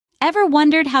Ever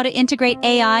wondered how to integrate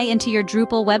AI into your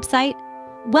Drupal website?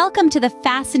 Welcome to the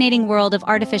fascinating world of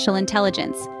artificial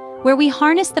intelligence, where we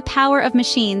harness the power of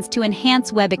machines to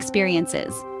enhance web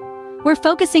experiences. We're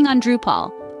focusing on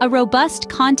Drupal, a robust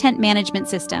content management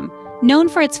system known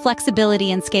for its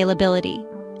flexibility and scalability.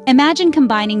 Imagine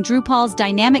combining Drupal's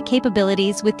dynamic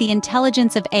capabilities with the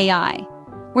intelligence of AI.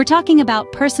 We're talking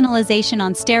about personalization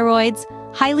on steroids,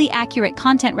 highly accurate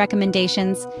content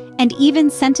recommendations, and even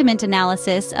sentiment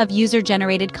analysis of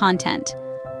user-generated content.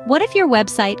 What if your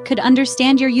website could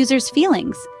understand your users'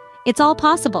 feelings? It's all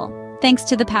possible, thanks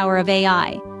to the power of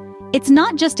AI. It's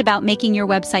not just about making your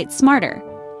website smarter.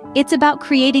 It's about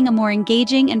creating a more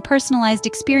engaging and personalized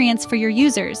experience for your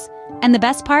users. And the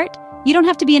best part? You don't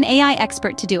have to be an AI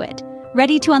expert to do it.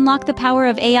 Ready to unlock the power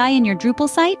of AI in your Drupal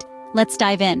site? Let's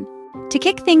dive in. To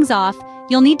kick things off,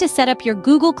 you'll need to set up your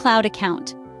Google Cloud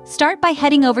account. Start by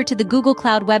heading over to the Google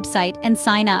Cloud website and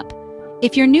sign up.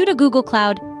 If you're new to Google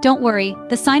Cloud, don't worry,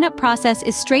 the sign-up process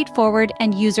is straightforward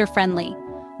and user-friendly.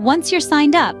 Once you're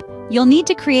signed up, you'll need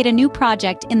to create a new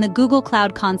project in the Google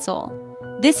Cloud console.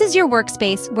 This is your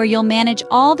workspace where you'll manage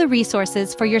all the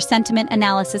resources for your sentiment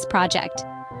analysis project.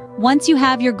 Once you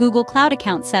have your Google Cloud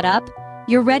account set up,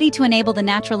 you're ready to enable the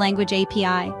Natural Language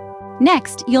API.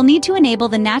 Next, you'll need to enable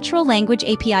the Natural Language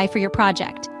API for your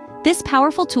project. This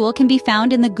powerful tool can be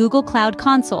found in the Google Cloud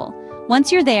console.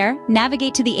 Once you're there,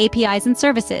 navigate to the APIs and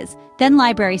Services, then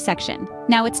Library section.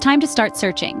 Now it's time to start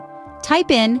searching. Type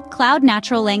in Cloud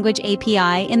Natural Language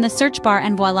API in the search bar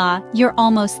and voila, you're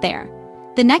almost there.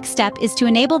 The next step is to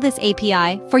enable this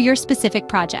API for your specific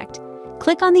project.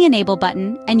 Click on the Enable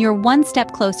button and you're one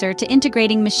step closer to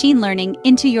integrating machine learning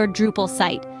into your Drupal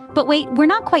site. But wait, we're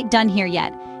not quite done here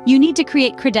yet. You need to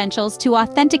create credentials to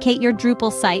authenticate your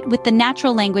Drupal site with the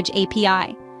Natural Language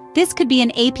API. This could be an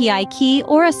API key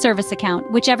or a service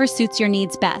account, whichever suits your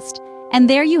needs best. And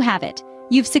there you have it.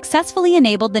 You've successfully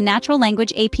enabled the Natural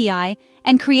Language API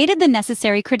and created the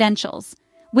necessary credentials.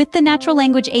 With the Natural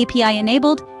Language API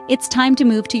enabled, it's time to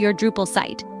move to your Drupal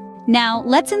site. Now,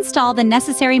 let's install the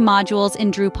necessary modules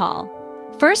in Drupal.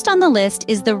 First on the list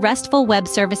is the RESTful Web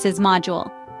Services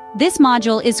module. This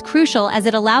module is crucial as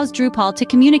it allows Drupal to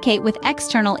communicate with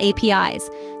external APIs,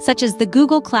 such as the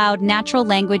Google Cloud Natural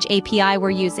Language API we're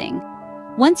using.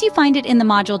 Once you find it in the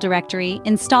module directory,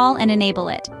 install and enable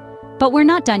it. But we're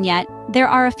not done yet. There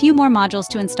are a few more modules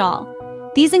to install.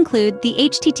 These include the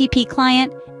HTTP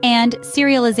client and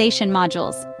serialization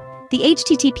modules. The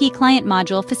HTTP client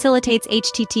module facilitates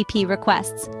HTTP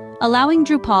requests, allowing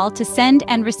Drupal to send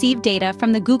and receive data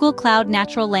from the Google Cloud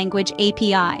Natural Language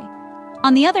API.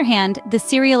 On the other hand, the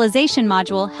serialization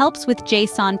module helps with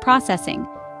JSON processing,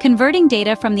 converting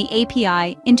data from the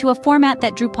API into a format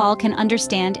that Drupal can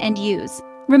understand and use.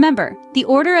 Remember, the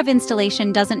order of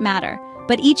installation doesn't matter,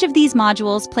 but each of these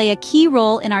modules play a key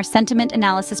role in our sentiment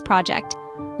analysis project.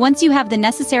 Once you have the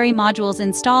necessary modules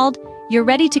installed, you're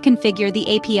ready to configure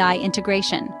the API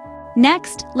integration.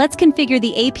 Next, let's configure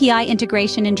the API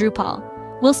integration in Drupal.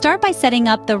 We'll start by setting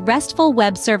up the RESTful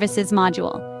Web Services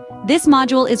module. This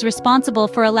module is responsible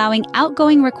for allowing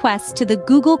outgoing requests to the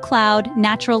Google Cloud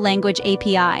Natural Language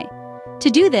API. To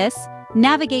do this,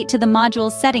 navigate to the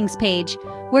module's settings page,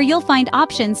 where you'll find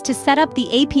options to set up the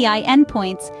API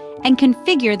endpoints and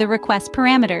configure the request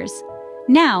parameters.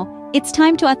 Now, it's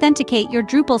time to authenticate your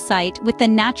Drupal site with the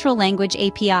Natural Language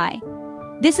API.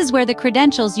 This is where the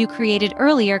credentials you created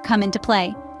earlier come into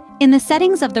play. In the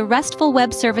settings of the RESTful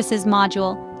Web Services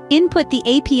module, input the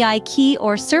API key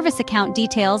or service account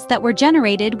details that were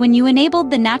generated when you enabled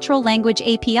the Natural Language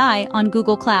API on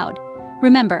Google Cloud.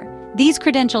 Remember, these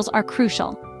credentials are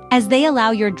crucial, as they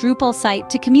allow your Drupal site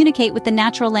to communicate with the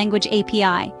Natural Language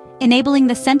API, enabling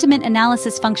the sentiment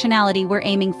analysis functionality we're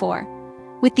aiming for.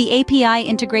 With the API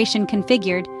integration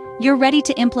configured, you're ready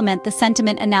to implement the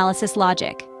sentiment analysis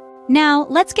logic. Now,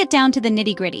 let's get down to the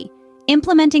nitty-gritty,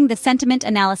 implementing the sentiment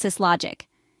analysis logic.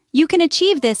 You can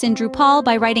achieve this in Drupal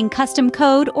by writing custom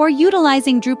code or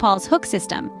utilizing Drupal's hook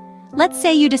system. Let's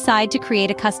say you decide to create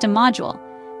a custom module.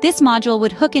 This module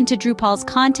would hook into Drupal's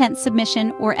content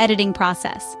submission or editing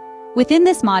process. Within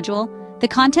this module, the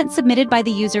content submitted by the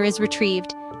user is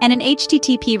retrieved, and an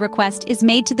HTTP request is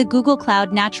made to the Google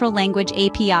Cloud Natural Language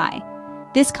API.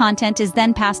 This content is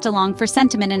then passed along for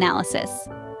sentiment analysis.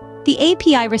 The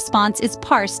API response is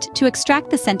parsed to extract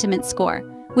the sentiment score,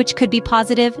 which could be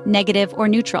positive, negative, or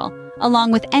neutral,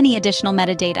 along with any additional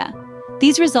metadata.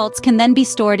 These results can then be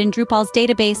stored in Drupal's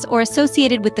database or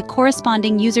associated with the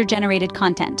corresponding user-generated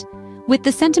content. With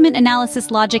the sentiment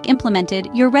analysis logic implemented,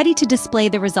 you're ready to display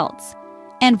the results.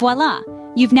 And voila!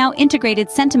 You've now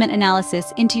integrated sentiment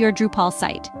analysis into your Drupal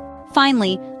site.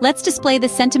 Finally, let's display the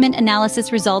sentiment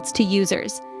analysis results to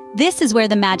users. This is where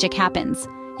the magic happens.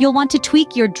 You'll want to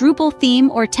tweak your Drupal theme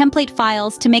or template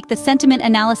files to make the sentiment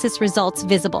analysis results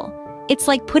visible. It's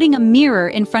like putting a mirror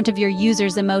in front of your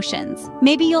users' emotions.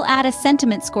 Maybe you'll add a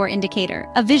sentiment score indicator,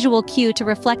 a visual cue to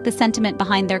reflect the sentiment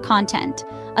behind their content,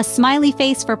 a smiley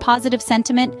face for positive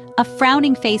sentiment, a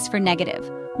frowning face for negative.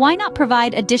 Why not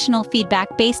provide additional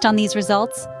feedback based on these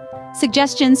results?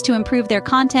 Suggestions to improve their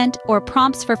content or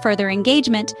prompts for further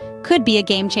engagement could be a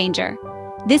game changer.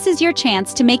 This is your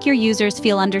chance to make your users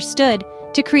feel understood,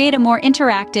 to create a more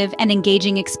interactive and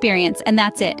engaging experience, and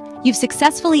that's it. You've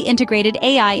successfully integrated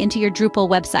AI into your Drupal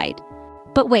website.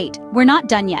 But wait, we're not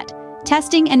done yet.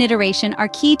 Testing and iteration are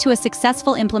key to a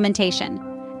successful implementation.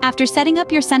 After setting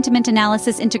up your sentiment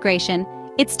analysis integration,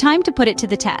 it's time to put it to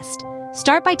the test.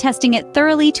 Start by testing it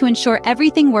thoroughly to ensure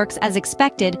everything works as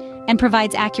expected and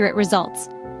provides accurate results.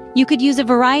 You could use a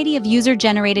variety of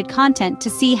user-generated content to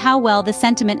see how well the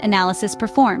sentiment analysis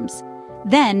performs.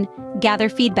 Then, gather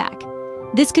feedback.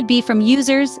 This could be from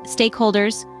users,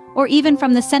 stakeholders, or even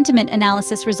from the sentiment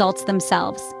analysis results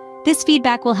themselves. This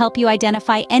feedback will help you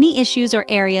identify any issues or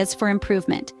areas for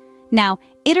improvement. Now,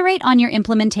 iterate on your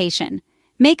implementation.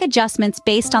 Make adjustments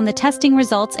based on the testing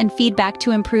results and feedback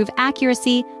to improve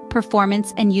accuracy,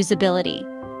 performance, and usability.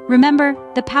 Remember,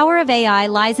 the power of AI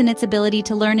lies in its ability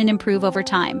to learn and improve over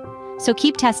time. So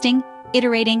keep testing,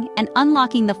 iterating, and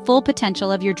unlocking the full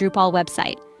potential of your Drupal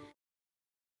website.